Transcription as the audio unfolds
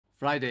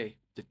Friday,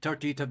 the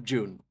 30th of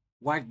June.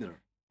 Wagner.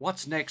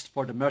 What's next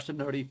for the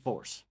mercenary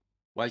force?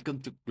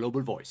 Welcome to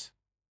Global Voice.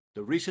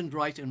 The recent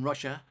riot in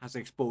Russia has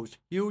exposed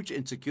huge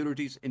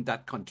insecurities in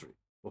that country.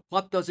 But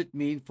what does it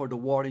mean for the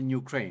war in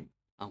Ukraine?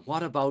 And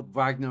what about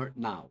Wagner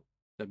now?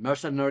 The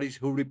mercenaries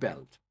who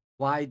rebelled.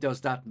 Why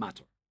does that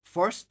matter?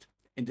 First,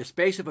 in the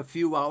space of a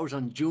few hours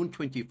on June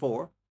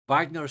 24,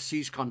 Wagner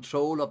seized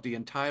control of the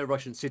entire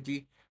Russian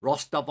city,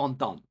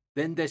 Rostov-on-Don.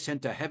 Then they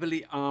sent a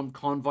heavily armed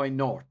convoy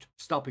north,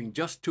 stopping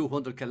just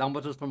 200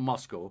 kilometers from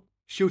Moscow,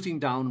 shooting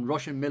down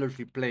Russian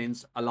military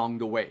planes along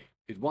the way.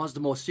 It was the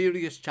most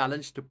serious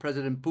challenge to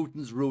President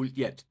Putin's rule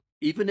yet,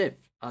 even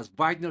if, as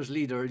Wagner's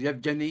leader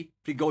Yevgeny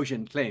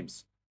Prigozhin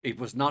claims, it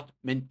was not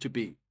meant to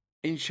be.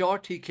 In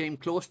short, he came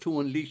close to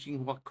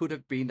unleashing what could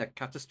have been a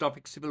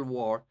catastrophic civil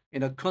war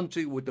in a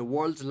country with the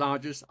world's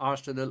largest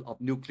arsenal of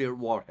nuclear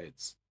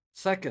warheads.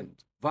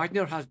 Second,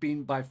 Wagner has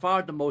been by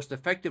far the most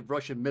effective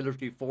Russian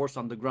military force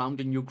on the ground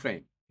in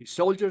Ukraine. His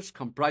soldiers,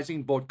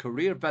 comprising both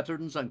career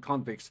veterans and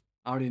convicts,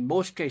 are in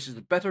most cases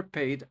better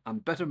paid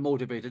and better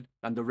motivated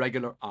than the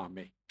regular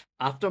army.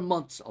 After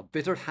months of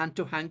bitter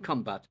hand-to-hand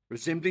combat,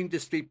 resembling the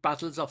street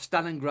battles of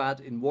Stalingrad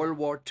in World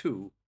War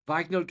II,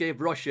 Wagner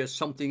gave Russia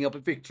something of a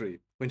victory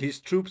when his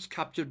troops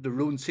captured the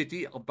ruined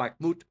city of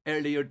Bakhmut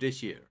earlier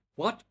this year.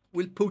 What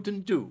will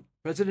Putin do?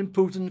 President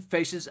Putin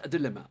faces a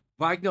dilemma.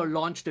 Wagner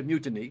launched a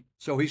mutiny,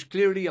 so he's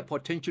clearly a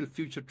potential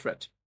future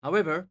threat.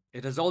 However,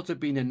 it has also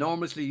been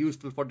enormously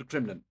useful for the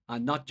Kremlin,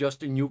 and not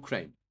just in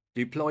Ukraine.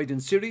 Deployed in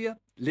Syria,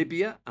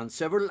 Libya, and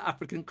several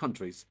African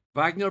countries,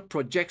 Wagner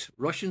projects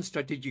Russian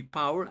strategic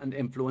power and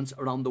influence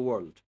around the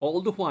world,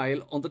 all the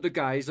while under the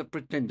guise of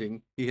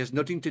pretending he has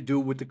nothing to do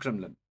with the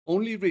Kremlin.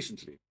 Only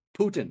recently,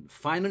 Putin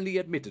finally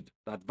admitted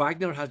that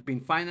Wagner has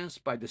been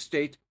financed by the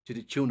state to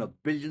the tune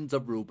of billions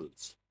of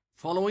rubles.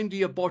 Following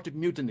the aborted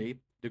mutiny,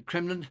 the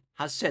Kremlin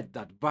has said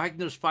that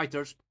Wagner's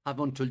fighters have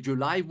until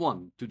July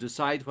 1 to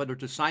decide whether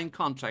to sign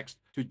contracts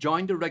to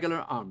join the regular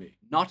army,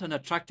 not an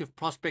attractive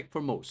prospect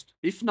for most.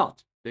 If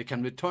not, they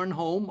can return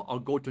home or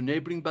go to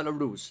neighboring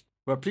Belarus,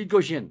 where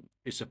Prigozhin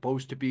is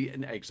supposed to be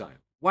in exile.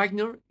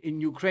 Wagner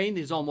in Ukraine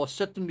is almost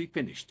certainly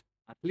finished,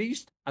 at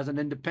least as an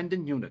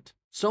independent unit.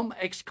 Some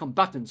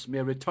ex-combatants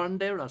may return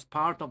there as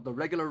part of the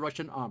regular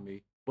Russian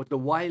army, but the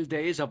wild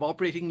days of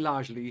operating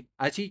largely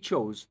as he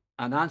chose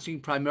and answering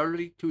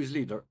primarily to his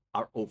leader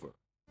are over.